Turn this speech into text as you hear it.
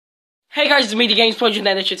Hey guys, it's me, the Games Project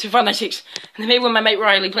Editor 2596, and I'm here with my mate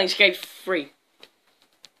Riley playing Skate 3.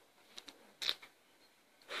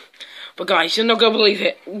 But guys, you're not gonna believe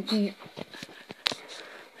it.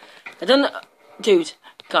 I don't know. Dude,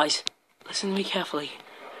 guys, listen to me carefully.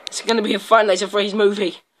 It's gonna be a Five Nights at Freddy's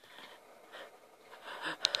movie.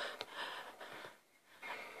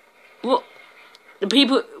 What? The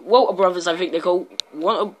people, Walter Brothers, I think they're called.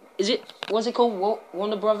 What's it called?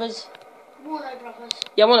 Warner Brothers? Warner Brothers.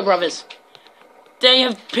 Yeah, Warner Brothers. They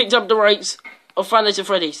have picked up the rights of Five Nights at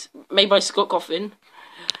Freddy's, made by Scott Coffin.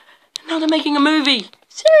 Now they're making a movie.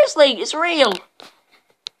 Seriously, it's real.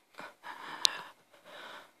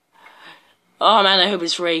 Oh man, I hope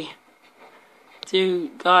it's free.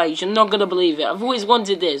 Dude, guys, you're not gonna believe it. I've always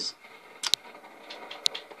wanted this.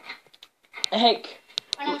 Heck.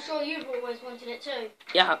 And I'm sure you've always wanted it too.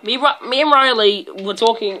 Yeah, me and Riley were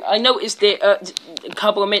talking. I noticed it a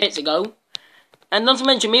couple of minutes ago. And not to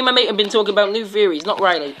mention, me and my mate have been talking about new theories. Not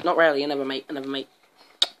Riley, another mate.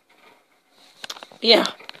 Yeah.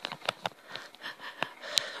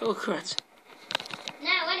 Oh, crud.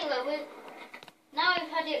 Now, anyway, now we've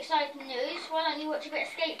had the exciting news. Why don't you watch a bit of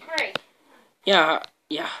Skate 3? Yeah.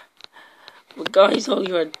 But guys,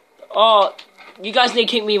 you guys need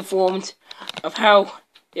to keep me informed of how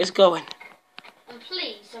it's going. And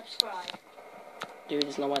please subscribe. Dude,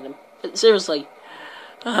 it's not one of them. But seriously.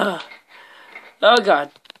 Oh god.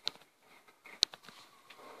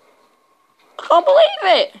 I can't believe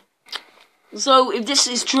it! So, if this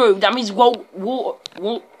is true, that means whatever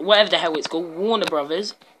the hell it's called, Warner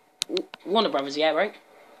Brothers, yeah, right?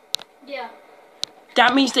 Yeah.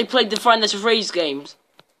 That means they played the Five Nights at Freddy's games.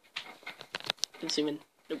 I'm assuming.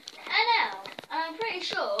 Nope. And now, I'm pretty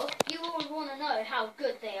sure you all want to know how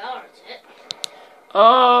good they are at it.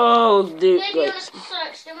 Oh, dude. Maybe you want to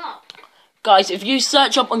search them up. Guys, if you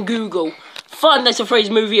search up on Google, Five Nights at Freddy's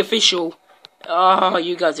movie official, oh,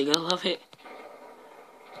 you guys are gonna love it.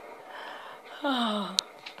 Oh.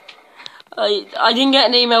 I didn't get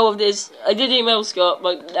an email of this. I did email Scott,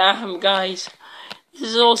 but damn, guys, this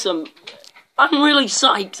is awesome. I'm really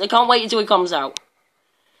psyched. I can't wait until it comes out.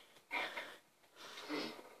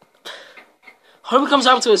 Hope it comes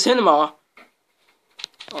out to a cinema.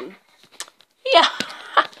 Yeah.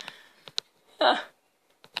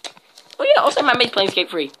 Oh yeah, also my mate's playing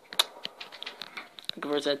Skate 3.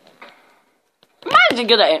 Man's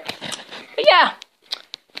good at it. But yeah.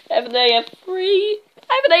 FNAF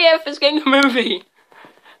is getting a movie.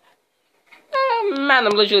 Oh man,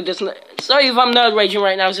 I'm literally just... Sorry if I'm nerd raging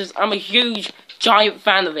right now, it's just I'm a huge, giant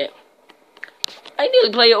fan of it. I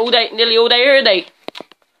nearly play it all day, every day.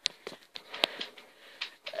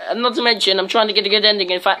 And not to mention, I'm trying to get a good ending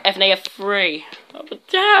in FNAF 3. Oh, but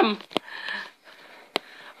damn.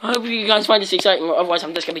 I hope you guys find this exciting, otherwise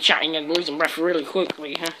I'm just going to be chatting and losing breath really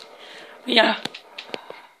quickly. Huh? Yeah.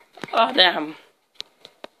 Oh, damn.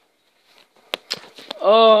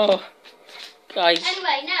 Oh. Guys.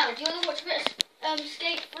 Anyway, now, do you want to watch a bit of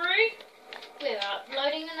Skate 3? We're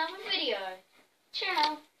uploading another video.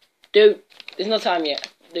 Ciao. Dude, there's no time yet.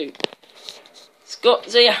 Dude. Scott,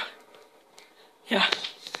 see ya. Yeah.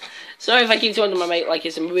 Sorry if I keep talking to my mate like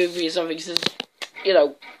it's a movie or something, because, you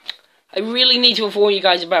know, I really need to inform you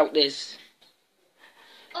guys about this.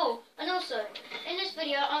 Oh, and also, in this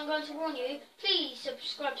video, I'm going to warn you, please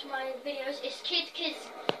subscribe to my videos. It's Kid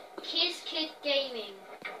Gaming.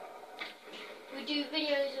 We do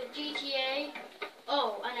videos of GTA,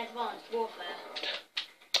 and Advanced Warfare.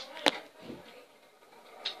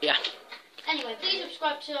 Yeah. Anyway, please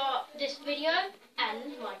subscribe to this video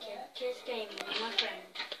and my Kid Gaming, my friend.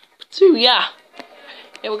 So, yeah.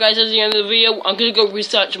 Yeah, well guys, that's the end of the video. I'm gonna go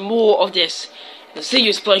research more of this. I'll see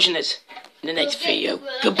you explosioners in the next video.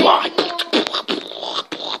 Goodbye.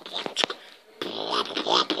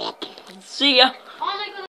 See ya.